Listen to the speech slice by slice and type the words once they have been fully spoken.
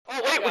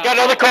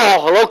got another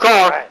call. Hello,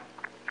 caller. Right.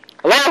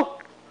 Hello?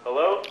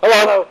 Hello?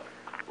 Hello?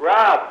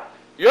 Rob.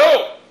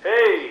 Yo.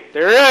 Hey.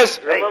 There he is.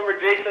 Remember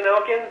Jason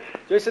Elkins?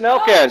 Jason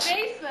Elkins. Oh,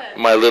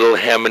 Jason. My little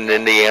Hammond,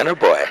 Indiana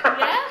boy.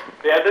 Yeah?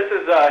 Yeah, this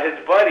is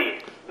his buddy.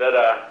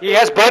 He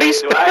has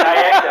buddies?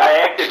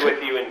 I acted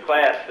with you in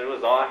class. It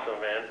was awesome,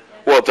 man.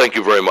 Well, thank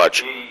you very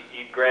much.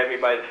 You'd grab me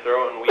by the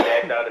throat and we'd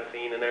act out a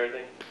scene and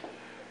everything.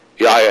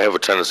 Yeah, I have a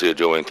tendency of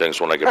doing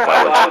things when I get Well,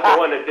 violent. I was the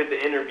one that did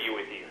the interview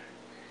with you.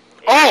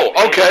 Oh,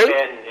 okay.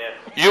 Yeah.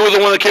 You were the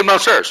one that came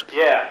downstairs?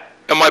 Yeah.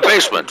 In my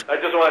basement? I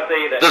just want to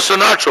say that The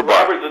Sinatra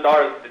bar. Robert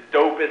Zadar is the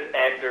dopest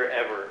actor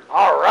ever.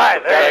 All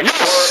right. There you go.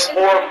 Yes.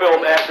 Horror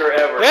film actor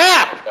ever.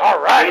 Yeah. All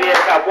right.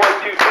 Maniac Cop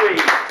 1, 2,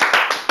 3.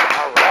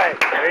 All right.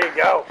 There you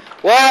go.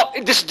 Well,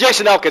 this is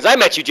Jason Elkins. I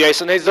met you,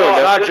 Jason. How you doing?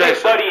 This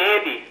is buddy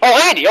Andy. Oh,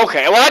 Andy.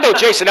 Okay. Well, I know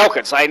Jason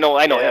Elkins. I know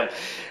him.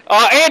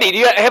 Andy, do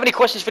you have any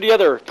questions for the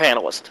other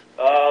panelist?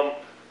 No.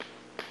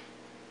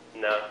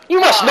 You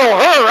must know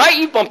her, right?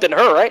 You bumped into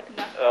her, right?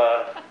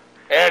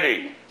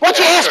 Andy. Why don't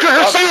you ask her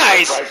her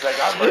size?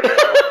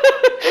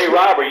 Hey,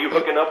 Rob, are you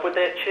hooking up with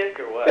that chick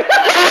or what? Hey,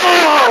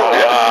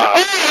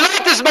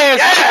 let this man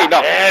speak. No.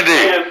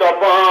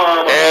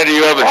 Andy,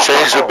 you haven't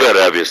changed a bit,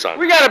 have you, son?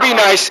 We got to be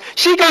nice.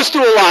 She goes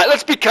through a lot.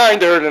 Let's be kind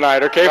to her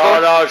tonight, okay?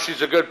 No,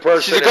 she's a good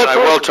person. She's a good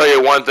person. I will tell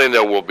you one thing,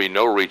 there will be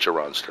no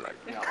reach-arounds tonight.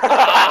 No,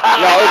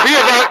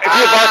 if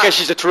Ivanka,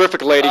 she's a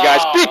terrific lady,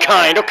 guys. Be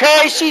kind,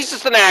 okay? She's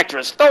just an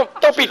actress. Don't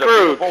be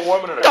crude.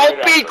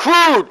 Don't be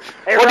crude.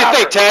 Hey, what do you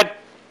think, Ted?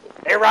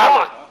 Hey,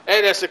 Robert.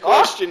 Hey, that's a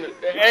question.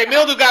 Hey,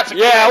 Mildew got some.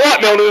 Yeah,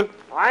 what, Mildew?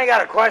 I ain't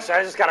got a question.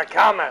 I just got a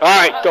comment. All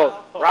right, go.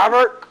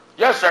 Robert,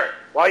 Yes, sir.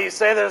 while you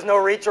say there's no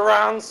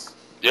reach-arounds,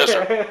 Yes,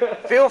 sir.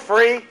 feel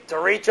free to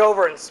reach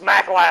over and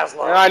smack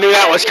Laszlo. I knew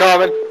that was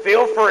coming.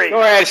 Feel free.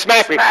 Go ahead,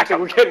 smack me. Smack him.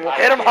 We're getting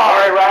Hit him All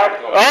hard. right,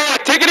 Rob. All right,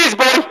 take it easy,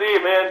 buddy. See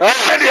you, man. All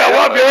right. Andy, I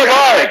love you.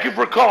 Thank you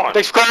for calling.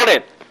 Thanks for calling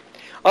in.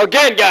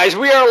 Again, guys,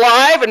 we are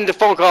live, and the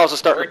phone calls are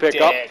starting to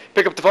pick up.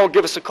 Pick up the phone,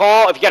 give us a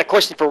call. If you got a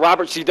question for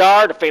Robert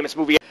Zadar, the famous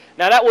movie.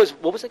 Now, that was,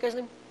 what was that guy's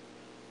name?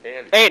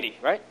 Andy,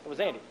 right? It was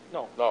Andy.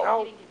 No.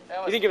 No. He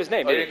didn't give his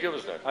name, He did didn't give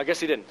his name. I guess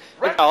he didn't.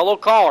 Hello,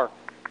 caller.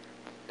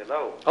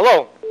 Hello.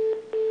 Hello.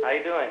 How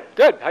you doing?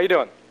 Good. How you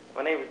doing?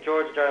 My name is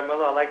George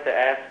Darmillo. I'd like to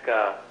ask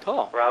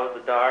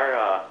Robert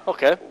Zadar,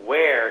 Okay.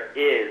 where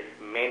is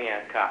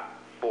Maniac Cop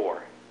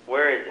 4?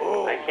 Where is it?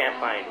 I can't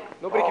find it.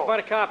 Nobody can find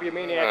a copy of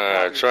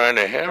Maniac. Trying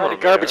to hammer Found a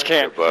garbage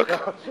can. Buck.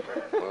 All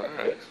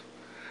right.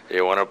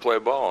 You want to play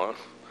ball, huh?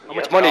 How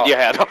much money do you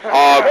have?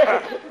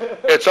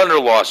 It's under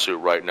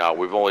lawsuit right now.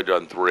 We've only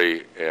done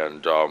 3,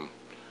 and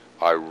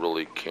I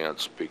really can't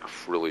speak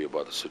freely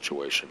about the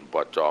situation.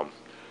 But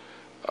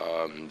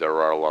there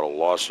are a lot of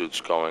lawsuits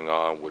going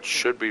on, which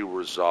should be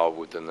resolved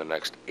within the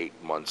next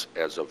 8 months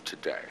as of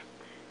today.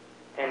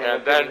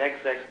 And then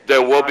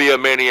there will be a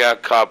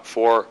Maniac Cop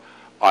 4.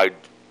 I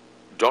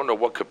don't know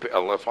what could,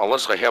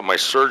 unless I have my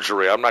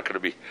surgery, I'm not going to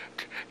be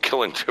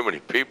killing too many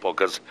people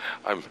because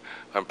I'm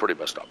pretty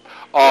messed up.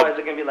 So is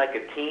it going to be like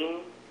a team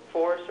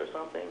force or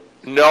something?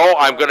 No,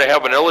 I'm going to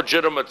have an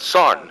illegitimate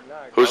son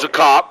who's a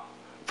cop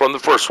from the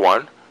first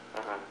one,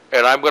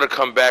 and I'm going to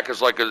come back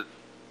as like a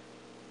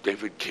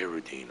David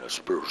Carradine, a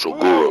spiritual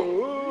guru.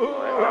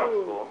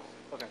 Cool.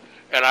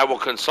 And I will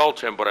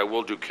consult him, but I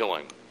will do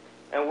killing.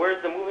 And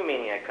where's the movie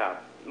Maniac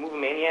Cop? Movie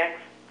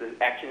Maniacs, the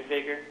action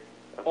figure?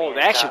 Oh,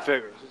 the action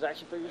figures. Is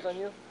action figures on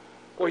you?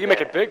 Well, you make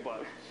it big,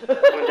 bud.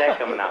 When's that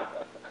coming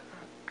out?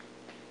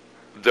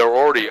 They're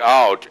already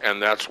out,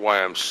 and that's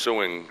why I'm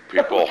suing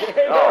people.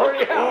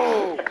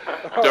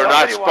 They're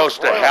not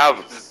supposed to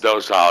have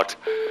those out.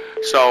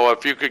 So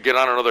if you could get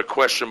on another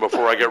question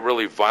before I get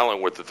really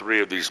violent with the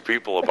 3 of these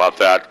people about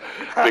that,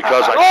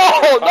 because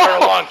I there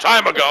a long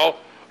time ago.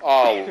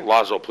 Oh,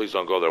 Lazo, please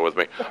don't go there with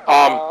me.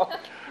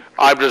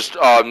 I'm just,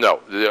 no.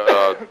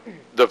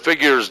 The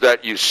figures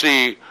that you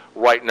see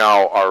right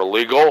now are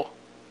illegal,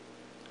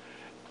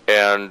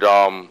 and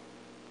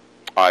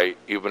I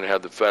even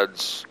had the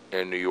feds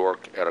in New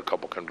York at a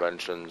couple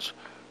conventions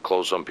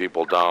close some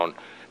people down,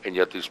 and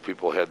yet these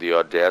people had the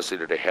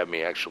audacity to have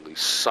me actually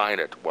sign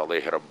it while they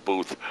had a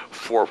booth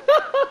four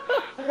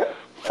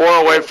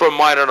away from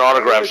mine, an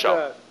autograph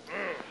show.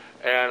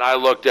 And I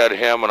looked at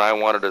him, and I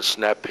wanted to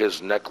snap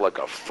his neck like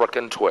a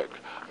frickin' twig.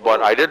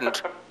 But I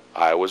didn't.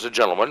 I was a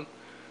gentleman,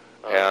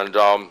 and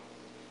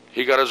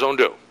he got his own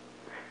due.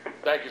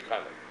 Thank you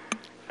kindly.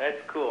 That's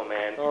cool,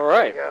 man. All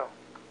right.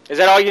 Is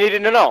that all you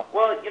needed to know?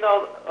 Well,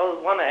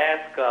 I want to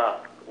ask,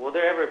 will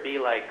there ever be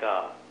like,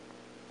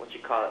 what you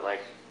call it,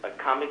 like a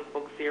comic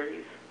book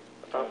series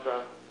of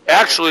the...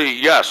 Actually,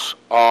 yes.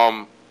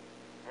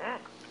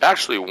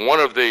 Actually, one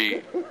of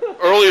the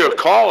earlier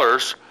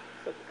callers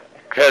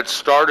had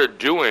started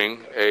doing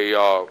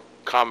a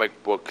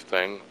comic book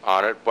thing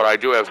on it, but I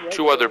do have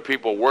 2 other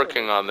people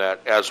working on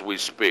that as we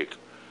speak.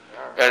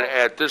 And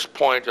at this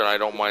point, and I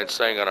don't mind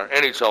saying it on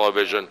any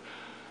television,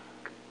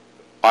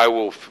 I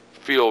will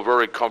feel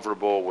very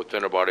comfortable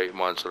within about 8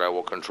 months that I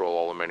will control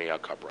all the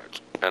Maniac Cop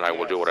rights, and I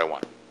will do what I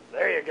want.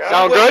 There you go.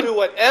 Sound good? Do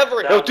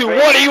whatever. He'll do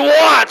what he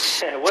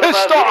wants. What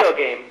about video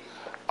games?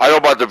 I know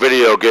about the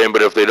video game,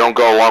 but if they don't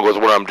go along with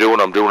what I'm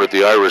doing it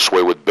the Irish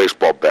way with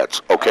baseball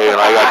bets, okay?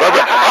 And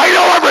I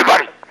know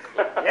everybody.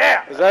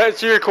 Yeah. Does that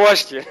answer your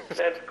question?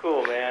 That's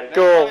cool, man.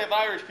 Cool.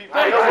 Irish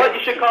people. You know what?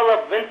 You should call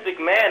up Vince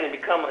McMahon and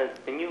become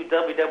a new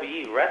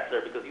WWE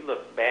wrestler because you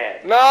look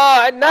bad. No,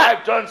 I'm not.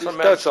 I've done some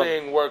He's done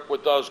emceeing work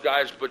with those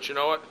guys, but you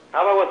know what?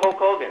 How about with Hulk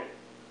Hogan?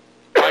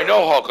 I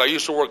know Hulk. I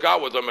used to work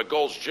out with him at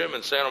Gold's Gym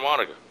in Santa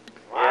Monica.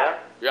 Yeah?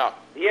 Yeah.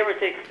 Did you ever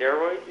take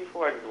steroids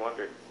before? I just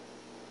wondered.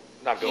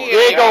 Not going You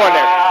ain't going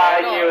there. Ah,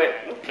 I knew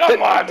it.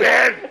 Come on,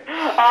 man.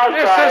 I'm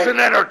This sorry. isn't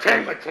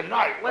entertainment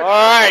tonight. All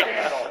right.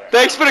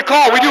 Thanks for the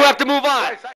call. We do have to move on.